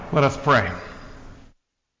Let us pray.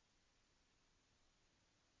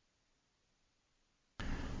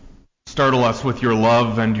 Startle us with your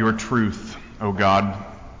love and your truth, O God.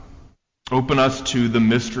 Open us to the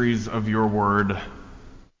mysteries of your word,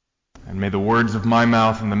 and may the words of my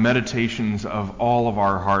mouth and the meditations of all of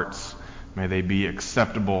our hearts, may they be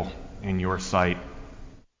acceptable in your sight.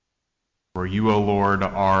 For you, O Lord,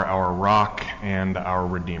 are our rock and our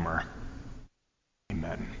Redeemer.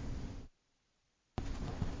 Amen.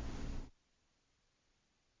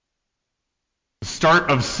 The start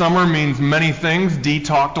of summer means many things. Dee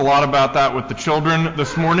talked a lot about that with the children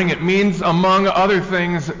this morning. It means, among other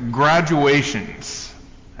things, graduations.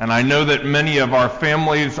 And I know that many of our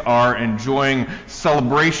families are enjoying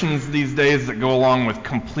celebrations these days that go along with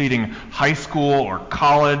completing high school or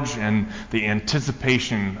college and the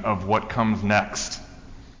anticipation of what comes next.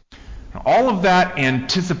 All of that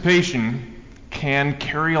anticipation can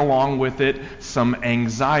carry along with it some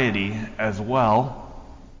anxiety as well.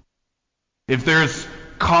 If there's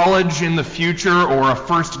college in the future or a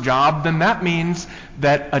first job, then that means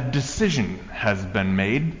that a decision has been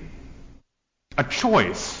made, a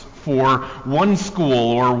choice for one school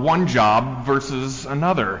or one job versus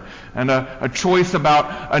another, and a choice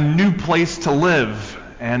about a new place to live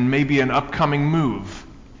and maybe an upcoming move.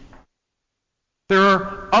 There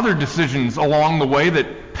are other decisions along the way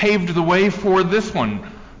that paved the way for this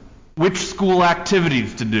one. Which school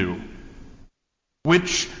activities to do,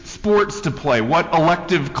 which sports to play, what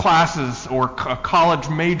elective classes or a college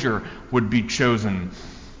major would be chosen.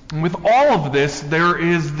 And with all of this, there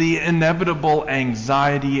is the inevitable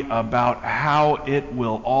anxiety about how it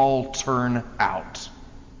will all turn out.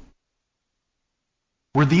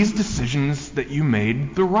 Were these decisions that you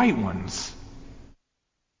made the right ones?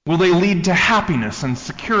 Will they lead to happiness and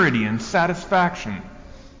security and satisfaction?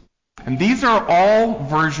 And these are all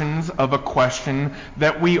versions of a question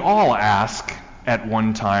that we all ask at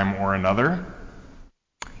one time or another.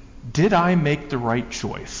 Did I make the right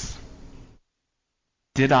choice?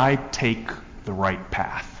 Did I take the right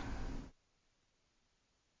path?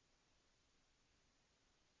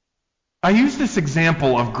 I use this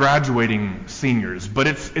example of graduating seniors, but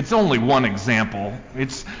it's only one example.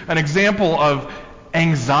 It's an example of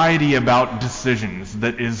anxiety about decisions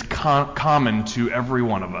that is common to every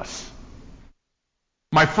one of us.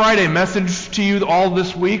 My Friday message to you all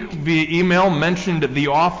this week via email mentioned the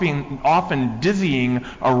often dizzying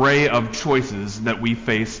array of choices that we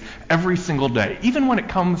face every single day, even when it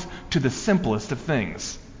comes to the simplest of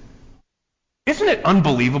things. Isn't it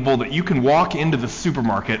unbelievable that you can walk into the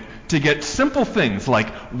supermarket to get simple things like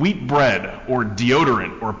wheat bread or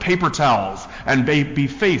deodorant or paper towels and be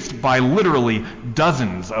faced by literally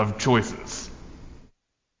dozens of choices?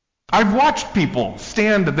 I've watched people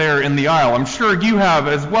stand there in the aisle. I'm sure you have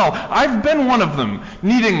as well. I've been one of them,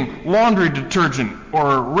 needing laundry detergent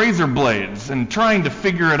or razor blades and trying to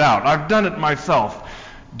figure it out. I've done it myself.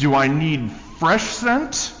 Do I need fresh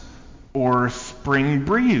scent or spring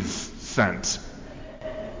breeze scent?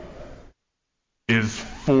 Is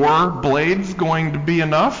 4 blades going to be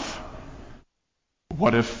enough?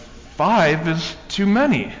 What if 5 is too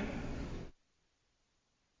many?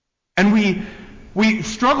 And we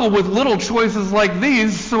struggle with little choices like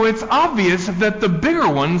these, so it's obvious that the bigger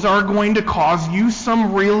ones are going to cause you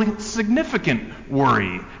some really significant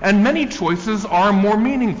worry. And many choices are more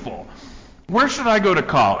meaningful. Where should I go to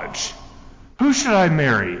college? Who should I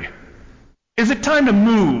marry? Is it time to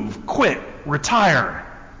move, quit, retire?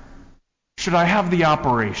 Should I have the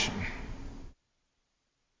operation?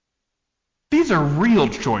 These are real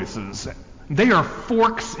choices. They are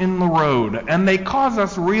forks in the road, and they cause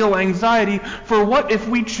us real anxiety for what if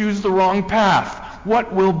we choose the wrong path?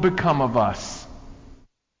 What will become of us?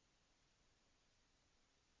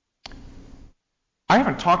 I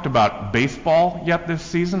haven't talked about baseball yet this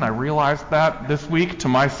season. I realized that this week to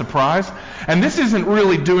my surprise. And this isn't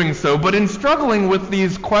really doing so, but in struggling with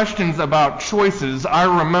these questions about choices,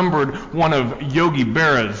 I remembered one of Yogi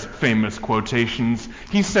Berra's famous quotations.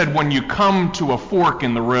 He said, "When you come to a fork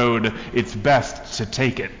in the road, it's best to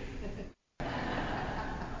take it."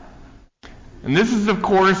 And this is, of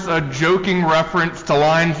course, a joking reference to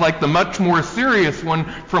lines like the much more serious one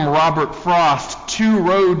from Robert Frost, "Two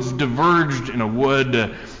roads diverged in a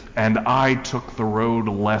wood, and I took the road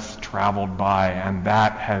less traveled by, and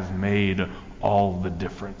that has made all the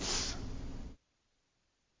difference."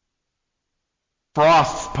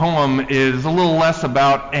 Frost's poem is a little less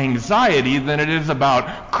about anxiety than it is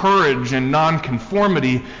about courage and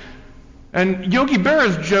nonconformity. And Yogi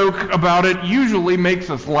Berra's joke about it usually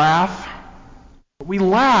makes us laugh. We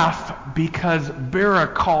laugh because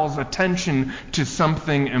Berra calls attention to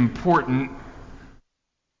something important.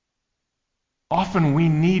 often we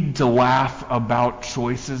need to laugh about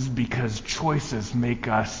choices because choices make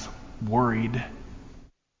us worried.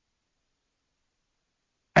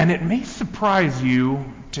 And it may surprise you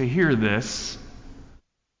to hear this,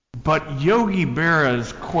 but Yogi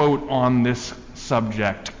Berra's quote on this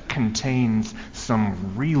subject contains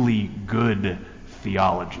some really good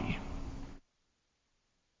theology.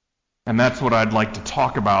 And that's what I'd like to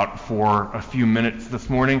talk about for a few minutes this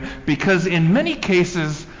morning, because in many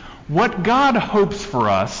cases, what God hopes for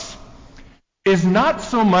us is not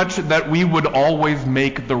so much that we would always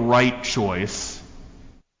make the right choice.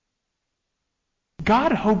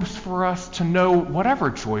 God hopes for us to know, whatever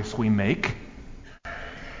choice we make,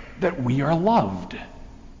 that we are loved.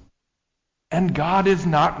 And God is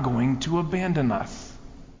not going to abandon us.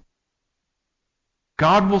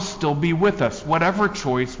 God will still be with us, whatever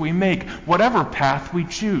choice we make, whatever path we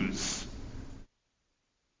choose.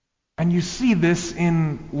 And you see this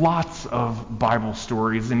in lots of Bible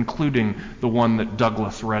stories, including the one that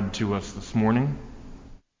Douglas read to us this morning.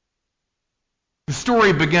 The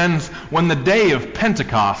story begins when the day of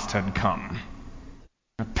Pentecost had come.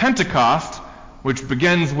 Pentecost, which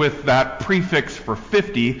begins with that prefix for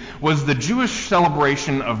 50, was the Jewish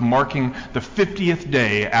celebration of marking the 50th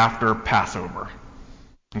day after Passover.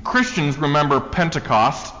 And Christians remember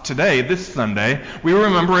Pentecost today, this Sunday. We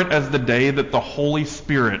remember it as the day that the Holy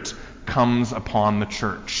Spirit comes upon the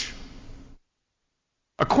church.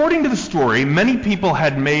 According to the story, many people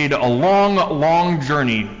had made a long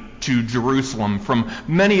journey to Jerusalem from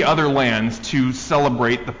many other lands to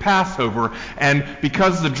celebrate the Passover, and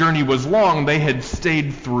because the journey was long, they had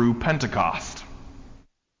stayed through Pentecost.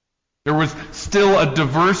 There was still a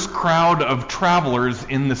diverse crowd of travelers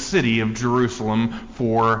in the city of Jerusalem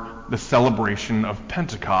for the celebration of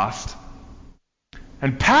Pentecost.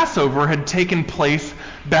 And Passover had taken place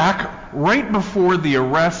back right before the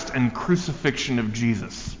arrest and crucifixion of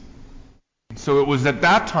Jesus. So it was at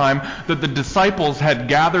that time that the disciples had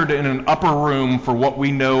gathered in an upper room for what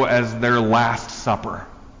we know as their Last Supper.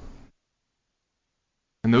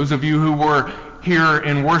 And those of you who were here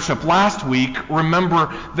in worship last week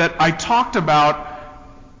remember that I talked about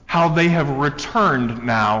how they have returned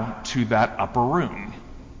now to that upper room.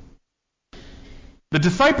 The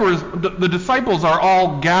disciples are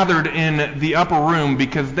all gathered in the upper room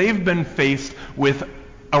because they've been faced with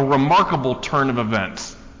a remarkable turn of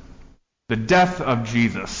events. The death of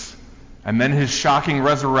Jesus, and then his shocking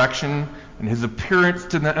resurrection, and his appearance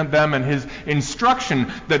to them, and his instruction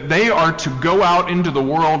that they are to go out into the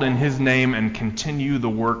world in his name and continue the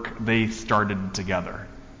work they started together.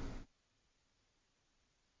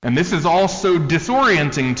 And this is all so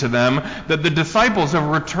disorienting to them that the disciples have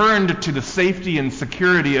returned to the safety and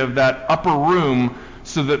security of that upper room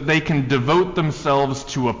so that they can devote themselves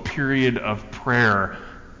to a period of prayer,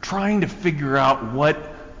 trying to figure out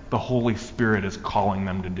what the Holy Spirit is calling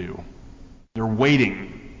them to do. They're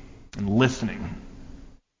waiting and listening.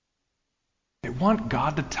 They want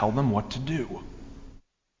God to tell them what to do.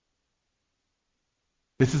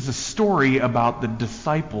 This is a story about the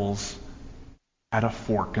disciples at a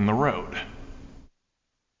fork in the road.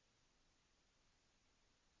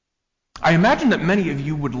 I imagine that many of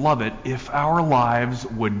you would love it if our lives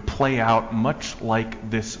would play out much like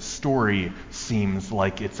this story seems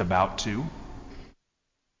like it's about to.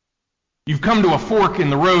 You've come to a fork in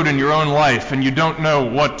the road in your own life and you don't know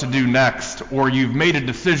what to do next, or you've made a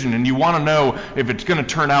decision and you want to know if it's going to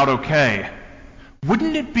turn out okay.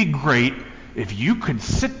 Wouldn't it be great if you could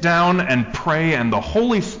sit down and pray and the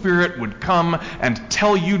Holy Spirit would come and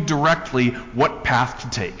tell you directly what path to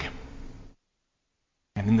take?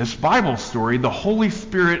 And in this Bible story, the Holy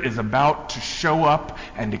Spirit is about to show up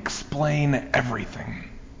and explain everything.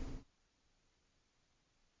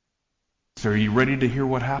 So are you ready to hear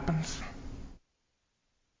what happens?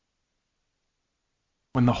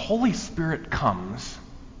 When the Holy Spirit comes,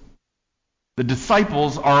 the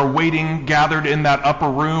disciples are waiting, gathered in that upper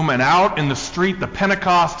room, and out in the street, the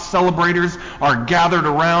Pentecost celebrators are gathered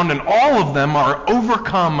around, and all of them are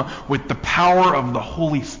overcome with the power of the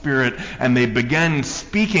Holy Spirit, and they begin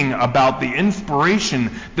speaking about the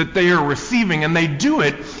inspiration that they are receiving, and they do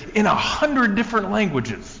it in 100 different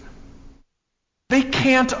languages. They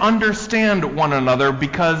can't understand one another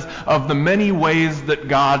because of the many ways that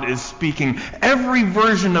God is speaking. Every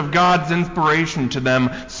version of God's inspiration to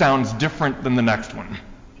them sounds different than the next one.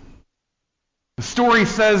 The story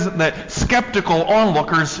says that skeptical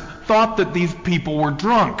onlookers thought that these people were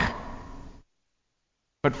drunk.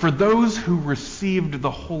 But for those who received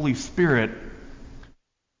the Holy Spirit,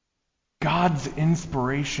 God's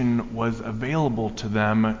inspiration was available to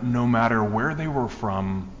them no matter where they were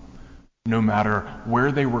from no matter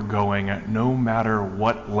where they were going, no matter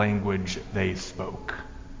what language they spoke.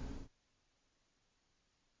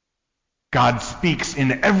 God speaks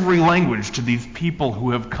in every language to these people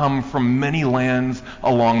who have come from many lands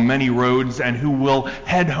along many roads and who will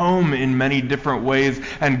head home in many different ways.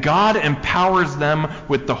 And God empowers them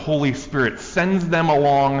with the Holy Spirit, sends them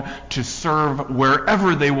along to serve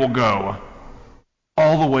wherever they will go,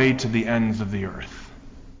 all the way to the ends of the earth.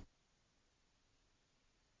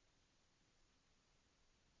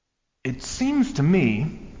 It seems to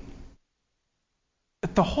me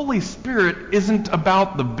that the Holy Spirit isn't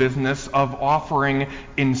about the business of offering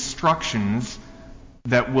instructions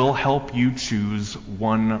that will help you choose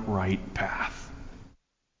one right path.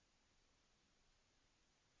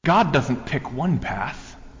 God doesn't pick one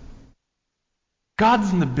path.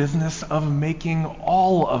 God's in the business of making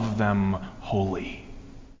all of them holy.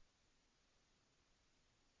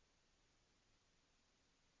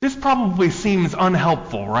 This probably seems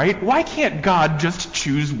unhelpful, right? Why can't God just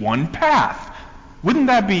choose one path? Wouldn't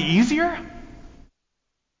that be easier?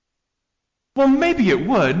 Well, maybe it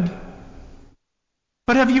would.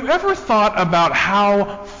 But have you ever thought about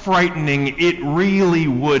how frightening it really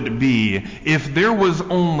would be if there was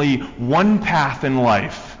only one path in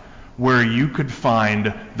life where you could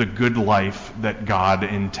find the good life that God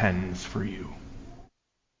intends for you?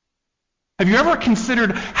 Have you ever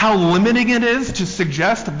considered how limiting it is to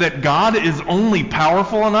suggest that God is only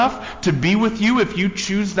powerful enough to be with you if you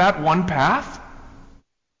choose that one path?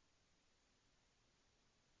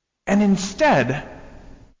 And instead,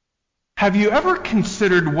 have you ever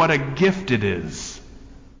considered what a gift it is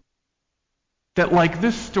that, like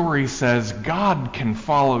this story says, God can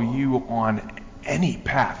follow you on any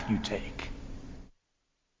path you take?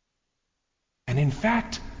 And in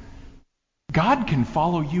fact, God can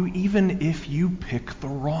follow you even if you pick the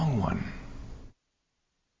wrong one.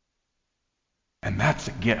 And that's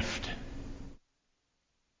a gift.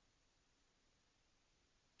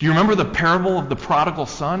 Do you remember the parable of the prodigal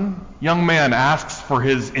son? Young man asks for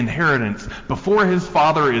his inheritance before his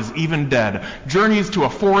father is even dead, journeys to a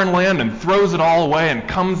foreign land and throws it all away and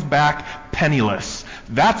comes back penniless.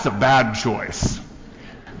 That's a bad choice.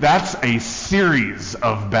 That's a series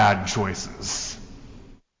of bad choices.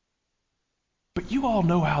 But you all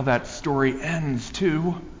know how that story ends,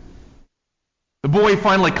 too. The boy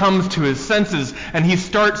finally comes to his senses and he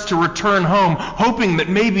starts to return home, hoping that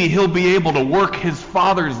maybe he'll be able to work his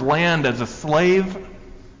father's land as a slave.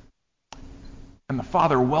 And the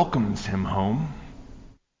father welcomes him home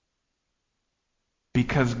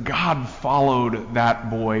because God followed that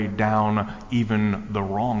boy down even the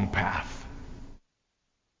wrong path.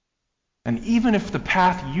 And even if the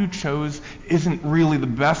path you chose isn't really the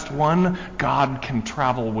best one, God can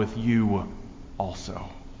travel with you also.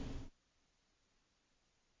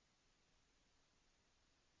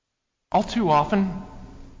 All too often,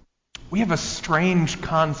 we have a strange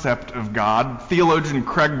concept of God. Theologian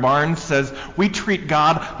Craig Barnes says we treat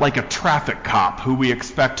God like a traffic cop who we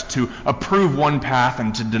expect to approve one path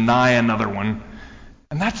and to deny another one.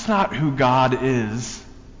 And that's not who God is.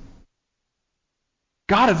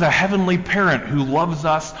 God is a heavenly parent who loves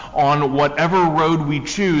us on whatever road we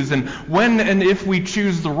choose. And when and if we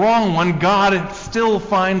choose the wrong one, God still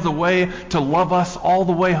finds a way to love us all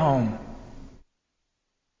the way home.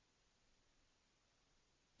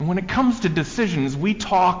 When it comes to decisions, we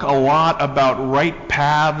talk a lot about right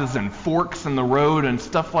paths and forks in the road and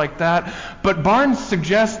stuff like that, but Barnes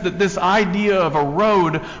suggests that this idea of a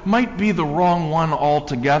road might be the wrong one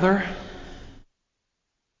altogether.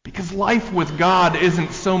 Because life with God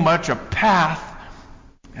isn't so much a path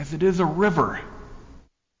as it is a river.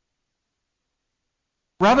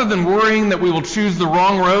 Rather than worrying that we will choose the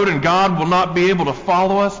wrong road and God will not be able to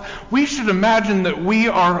follow us, we should imagine that we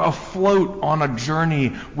are afloat on a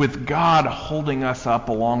journey with God holding us up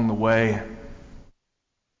along the way.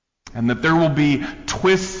 And that there will be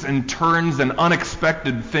twists and turns and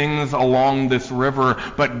unexpected things along this river,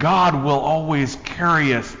 but God will always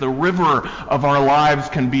carry us. The river of our lives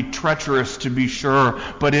can be treacherous, to be sure,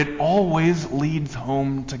 but it always leads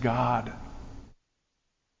home to God.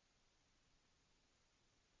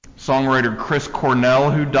 Songwriter Chris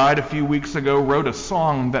Cornell, who died a few weeks ago, wrote a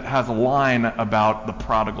song that has a line about the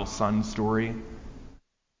prodigal son story.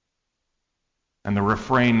 And the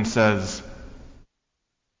refrain says,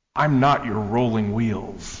 "I'm not your rolling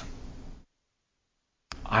wheels.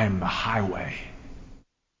 I am the highway.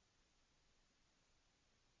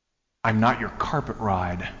 I'm not your carpet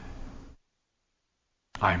ride.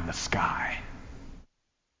 I'm the sky."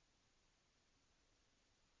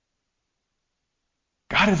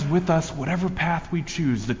 God is with us whatever path we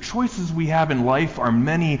choose. The choices we have in life are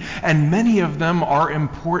many, and many of them are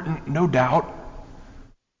important, no doubt.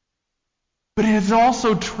 But it is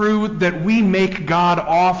also true that we make God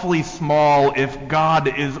awfully small if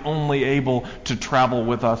God is only able to travel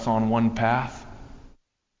with us on one path.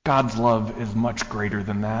 God's love is much greater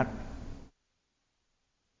than that.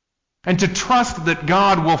 And to trust that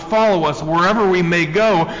God will follow us wherever we may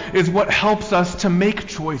go is what helps us to make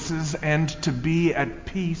choices and to be at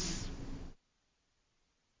peace.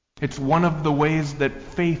 It's one of the ways that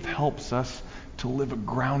faith helps us to live a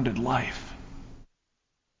grounded life.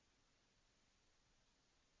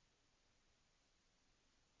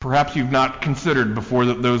 Perhaps you've not considered before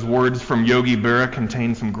that those words from Yogi Berra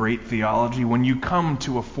contain some great theology. When you come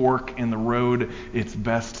to a fork in the road, it's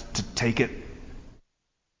best to take it.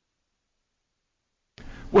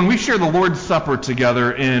 When we share the Lord's Supper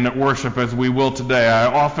together in worship, as we will today, I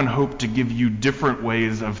often hope to give you different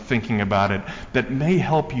ways of thinking about it that may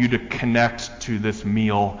help you to connect to this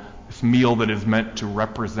meal that is meant to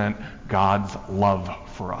represent God's love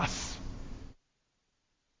for us.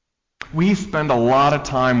 We spend a lot of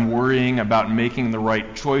time worrying about making the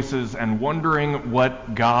right choices and wondering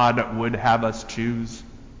what God would have us choose.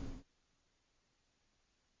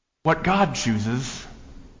 What God chooses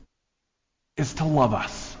is to love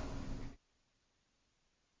us.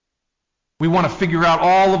 We want to figure out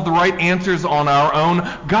all of the right answers on our own.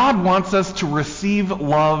 God wants us to receive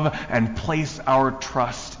love and place our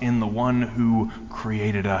trust in the one who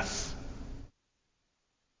created us.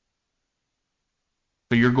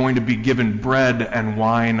 So you're going to be given bread and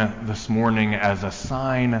wine this morning as a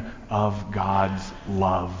sign of God's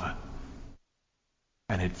love.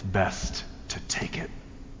 And it's best to take it.